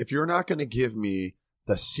 Correct. If you're not going to give me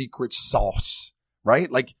the secret sauce, right?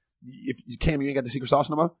 Like, if you Cam, you ain't got the secret sauce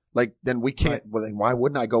no more, like, then we can't, well, then why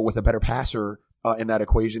wouldn't I go with a better passer in that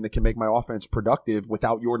equation that can make my offense productive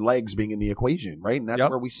without your legs being in the equation, right? And that's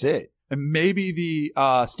where we sit. And maybe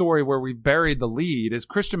the story where we buried the lead is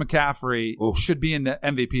Christian McCaffrey should be in the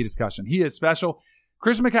MVP discussion. He is special.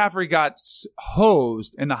 Christian McCaffrey got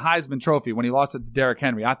hosed in the Heisman Trophy when he lost it to Derrick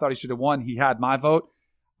Henry. I thought he should have won. He had my vote.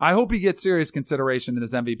 I hope he gets serious consideration in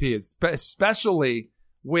his MVP, especially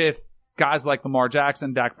with guys like Lamar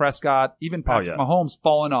Jackson, Dak Prescott, even Patrick Mahomes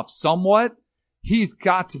falling off somewhat. He's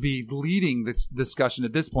got to be leading this discussion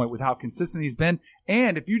at this point with how consistent he's been.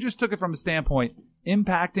 And if you just took it from a standpoint,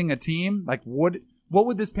 impacting a team, like what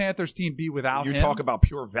would this Panthers team be without him? You talk about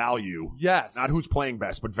pure value. Yes. Not who's playing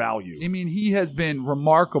best, but value. I mean, he has been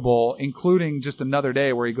remarkable, including just another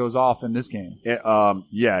day where he goes off in this game.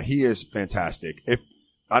 Yeah, he is fantastic.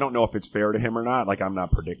 I don't know if it's fair to him or not. Like, I'm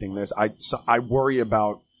not predicting this. I worry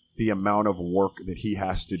about the amount of work that he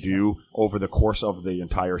has to do over the course of the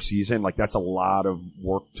entire season. Like, that's a lot of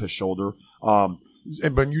work to shoulder. But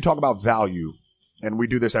when you talk about value, and we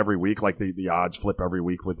do this every week, like the odds flip every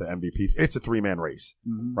week with the MVPs, it's a three-man race,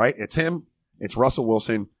 right? It's him, it's Russell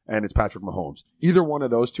Wilson, and it's Patrick Mahomes. Either one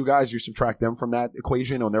of those two guys, you subtract them from that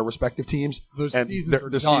equation on their respective teams, the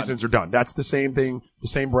seasons are done. That's the same thing, the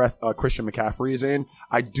same breath Christian McCaffrey is in.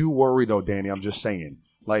 I do worry, though, Danny, I'm just saying.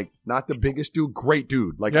 Like, not the biggest dude, great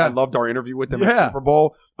dude. Like, I loved our interview with him at Super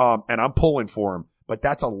Bowl, and I'm pulling for him. But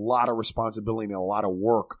that's a lot of responsibility and a lot of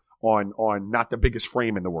work on not the biggest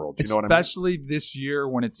frame in the world. You know what I mean? Especially this year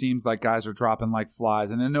when it seems like guys are dropping like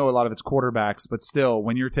flies. And I know a lot of it's quarterbacks, but still,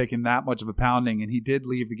 when you're taking that much of a pounding, and he did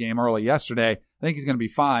leave the game early yesterday, I think he's going to be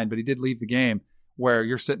fine, but he did leave the game where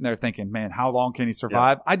you're sitting there thinking, man, how long can he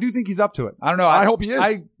survive? I do think he's up to it. I don't know. I hope he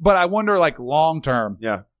is. But I wonder, like, long term.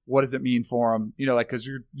 Yeah. What does it mean for him? You know, like, because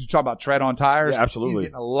you talk about tread on tires. Yeah, absolutely. He's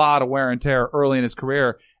getting a lot of wear and tear early in his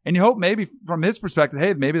career. And you hope maybe from his perspective,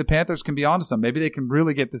 hey, maybe the Panthers can be onto something. Maybe they can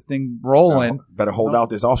really get this thing rolling. Better hold out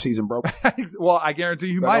this offseason, bro. Well, I guarantee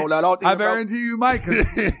you might. I guarantee you might. Cause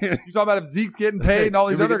you talk about if Zeke's getting paid and all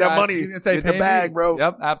these other guys. Money. He's going to say, get the bag, bro.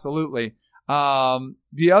 Yep, absolutely.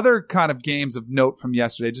 The other kind of games of note from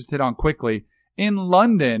yesterday, just hit on quickly. In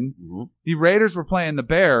London, the Raiders were playing the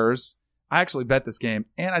Bears. I actually bet this game,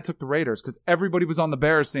 and I took the Raiders because everybody was on the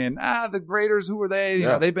Bears saying, the Raiders, who are they? You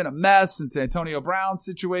know, they've been a mess since Antonio Brown's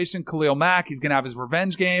situation. Khalil Mack, he's going to have his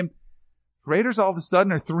revenge game. Raiders all of a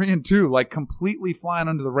sudden are 3-2, like completely flying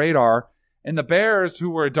under the radar. And the Bears,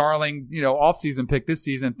 who were a darling, offseason pick this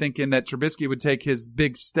season, thinking that Trubisky would take his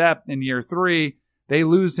big step in year 3, they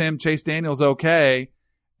lose him. Chase Daniel's okay.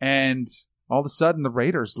 And all of a sudden, the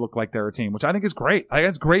Raiders look like they're a team, which I think is great. I think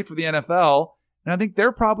it's great for the NFL. And I think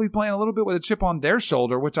they're probably playing a little bit with a chip on their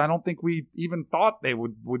shoulder, which I don't think we even thought they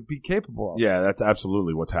would be capable of. Yeah, that's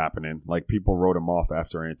absolutely what's happening. Like, people wrote him off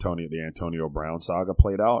after the Antonio Brown saga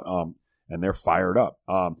played out, and they're fired up.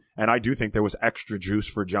 And I do think there was extra juice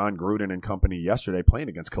for John Gruden and company yesterday playing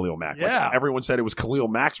against Khalil Mack. Yeah. Like, everyone said it was Khalil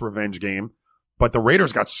Mack's revenge game, but the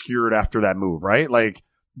Raiders got skewered after that move, right? Like,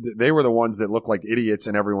 they were the ones that looked like idiots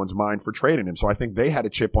in everyone's mind for trading him. So I think they had a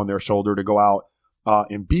chip on their shoulder to go out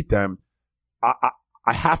and beat them.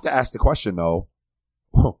 I have to ask the question, though,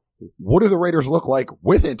 what do the Raiders look like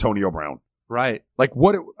with Antonio Brown? Right. Like,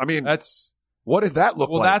 what does that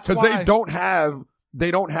look like? That's because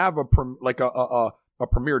they don't have a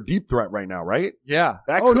premier deep threat right now, right? Yeah.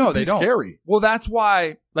 That could be scary. Well, that's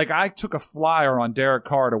why, like, I took a flyer on Derek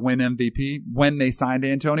Carr to win MVP when they signed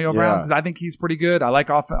Antonio Brown, because I think he's pretty good. I like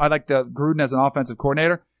the Gruden as an offensive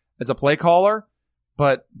coordinator, as a play caller.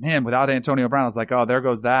 But, man, without Antonio Brown, I was like, oh, there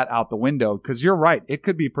goes that out the window. Because you're right. It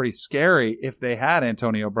could be pretty scary if they had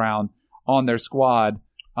Antonio Brown on their squad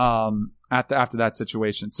after that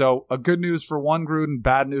situation. So, a good news for one Gruden,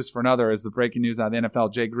 bad news for another is the breaking news out of the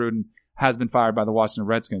NFL. Jay Gruden has been fired by the Washington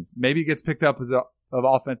Redskins. Maybe he gets picked up as of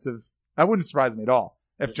offensive. That wouldn't surprise me at all.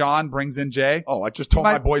 If John brings in Jay. Oh, I just told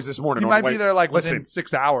my boys this morning. He might be there within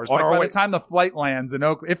 6 hours. Like by the time the flight lands in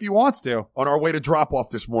Oakland, if he wants to. On our way to drop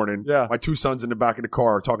off this morning, my 2 sons in the back of the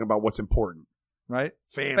car are talking about what's important. Right?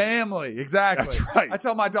 Family. Exactly. That's right. I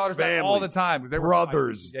tell my daughters that all the time. They were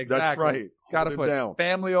brothers. Exactly. That's right. Got to put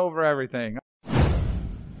family over everything.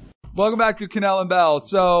 Welcome back to Cannell and Bell.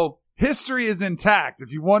 So, history is intact.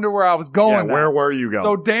 If you wonder where I was going. Yeah, where were you going?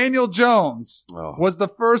 So, Daniel Jones was the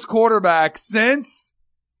first quarterback since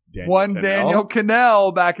Daniel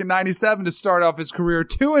Cannell back in 97 to start off his career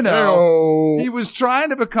 2-0. He was trying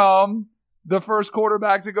to become the first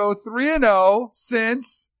quarterback to go 3-0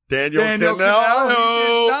 since Daniel Cannell. Cannell. He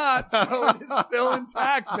did not. So it is still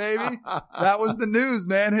intact, baby. That was the news,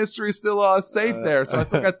 man. History's still safe there. So I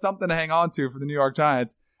still got something to hang on to for the New York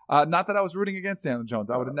Giants. Not that I was rooting against Daniel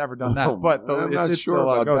Jones. I would have never done that. But I'm not sure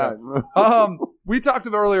about that. We talked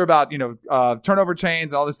earlier about, turnover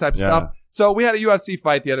chains and all this type of stuff. So we had a UFC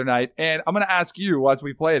fight the other night, and I'm going to ask you as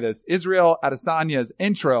we play this, Israel Adesanya's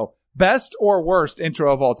intro, best or worst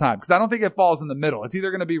intro of all time? Because I don't think it falls in the middle. It's either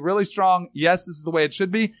going to be really strong. Yes, this is the way it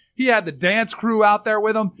should be. He had the dance crew out there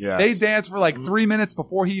with him. Yes. They danced for like 3 minutes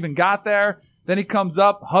before he even got there. Then he comes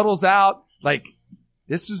up, huddles out. Like,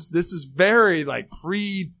 this is very like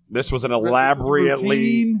This was an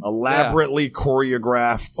elaborately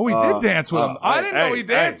choreographed. Oh, he did dance with him. I didn't know he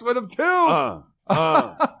danced with him too.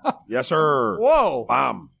 Yes, sir. Whoa.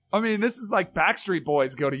 Bam. I mean, this is like Backstreet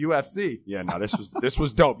Boys go to UFC. Yeah, no, this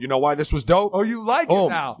was dope. You know why this was dope? Oh, you like it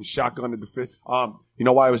now? He shotgunned the fifth. You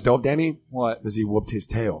know why it was dope, Danny? What? Because he whooped his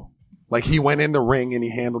tail. Like he went in the ring and he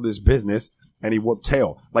handled his business and he whooped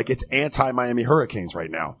tail. Like it's anti-Miami Hurricanes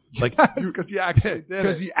right now. Like because he actually did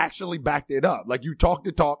because it. he actually backed it up. Like you talk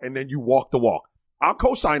the talk and then you walk the walk. I'll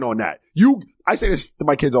co-sign on that. I say this to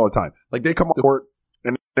my kids all the time. Like they come off the court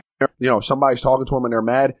and somebody's talking to them and they're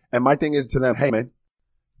mad. And my thing is to them, hey man,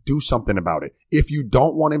 do something about it. If you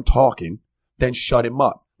don't want him talking, then shut him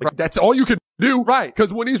up. Like, that's all you can do. Right.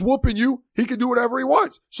 Because when he's whooping you, he can do whatever he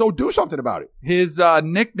wants. So do something about it. His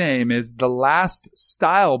nickname is the Last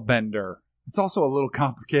Style Bender. It's also a little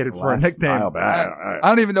complicated for a nickname. I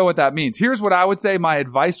don't even know what that means. Here's what I would say my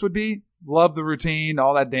advice would be. Love the routine.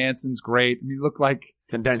 All that dancing's great. You look like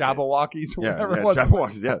Jabberwockies or whatever it was.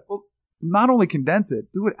 Jabberwockies, yeah. Well, not only condense it,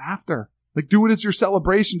 do it after. Like, do it as your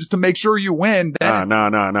celebration just to make sure you win. No.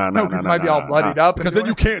 Because it might be all bloodied up. Because then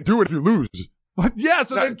you can't do it if you lose. But yeah,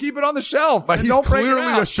 so then keep it on the shelf. But he's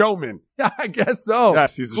clearly a showman. Yeah, I guess so.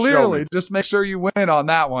 Yes, he's a clearly, showman. Just make sure you win on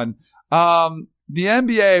that one. The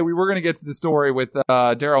NBA, we were going to get to the story with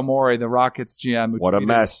Daryl Morey, the Rockets GM. What a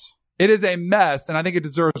mess. It is a mess, and I think it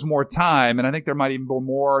deserves more time, and I think there might even be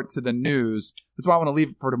more to the news. That's why I want to leave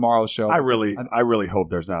it for tomorrow's show. I really hope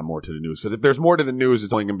there's not more to the news, because if there's more to the news,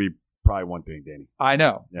 it's only going to be probably one thing, Danny. I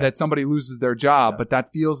know that somebody loses their job, but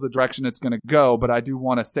that feels the direction it's going to go, but I do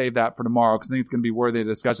want to save that for tomorrow, because I think it's going to be worthy of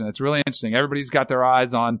discussion. It's really interesting. Everybody's got their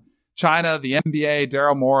eyes on China, the NBA,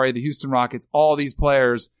 Daryl Morey, the Houston Rockets, all these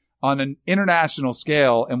players on an international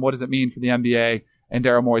scale, and what does it mean for the NBA and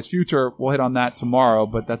Daryl Morey's future? We'll hit on that tomorrow,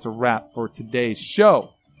 but that's a wrap for today's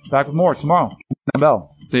show. Back with more tomorrow.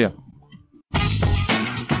 Bell. See ya.